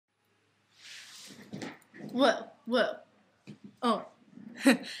Whoa. Oh.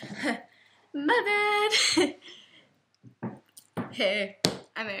 My bad. Hey,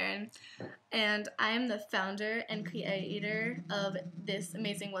 I'm Erin, and I'm the founder and creator of this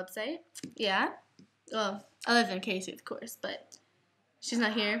amazing website. Yeah? Well, other than Casey, of course, but she's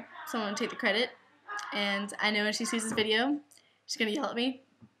not here, so I'm going to take the credit. And I know when she sees this video, she's going to yell at me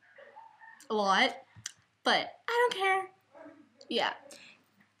a lot, but I don't care. Yeah.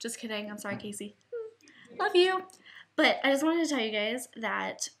 Just kidding. I'm sorry, Casey. Love you. But I just wanted to tell you guys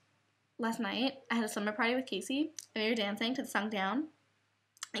that last night I had a slumber party with Casey, and we were dancing to the song Down.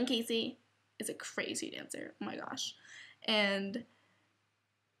 And Casey is a crazy dancer. Oh my gosh. And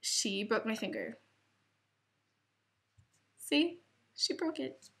she broke my finger. See? She broke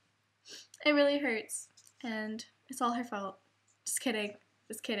it. It really hurts. And it's all her fault. Just kidding.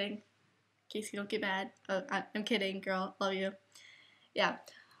 Just kidding. Casey, don't get mad. Oh, I'm kidding, girl. Love you. Yeah.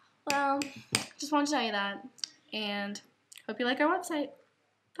 Well, just wanted to tell you that. And hope you like our website.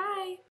 Bye.